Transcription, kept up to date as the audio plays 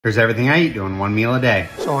Here's everything I eat doing one meal a day.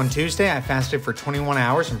 So on Tuesday, I fasted for 21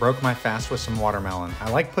 hours and broke my fast with some watermelon. I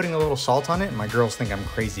like putting a little salt on it, and my girls think I'm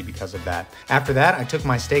crazy because of that. After that, I took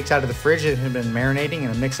my steaks out of the fridge that had been marinating in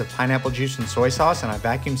a mix of pineapple juice and soy sauce, and I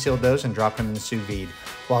vacuum sealed those and dropped them in the sous vide.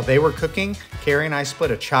 While they were cooking, Carrie and I split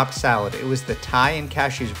a chopped salad. It was the Thai and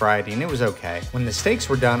cashews variety, and it was okay. When the steaks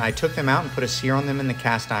were done, I took them out and put a sear on them in the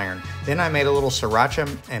cast iron. Then I made a little sriracha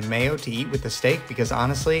and mayo to eat with the steak because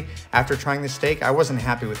honestly, after trying the steak, I wasn't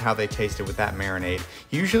happy with how they tasted with that marinade.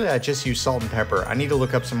 Usually I just use salt and pepper. I need to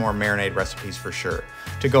look up some more marinade recipes for sure.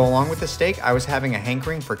 To go along with the steak, I was having a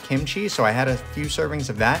hankering for kimchi, so I had a few servings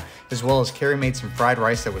of that, as well as Carrie made some fried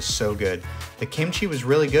rice that was so good. The kimchi was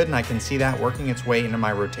really good, and I can see that working its way into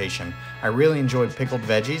my rotation. I really enjoyed pickled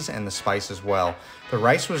veggies and the spice as well. The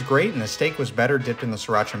rice was great, and the steak was better dipped in the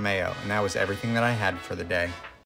sriracha mayo, and that was everything that I had for the day.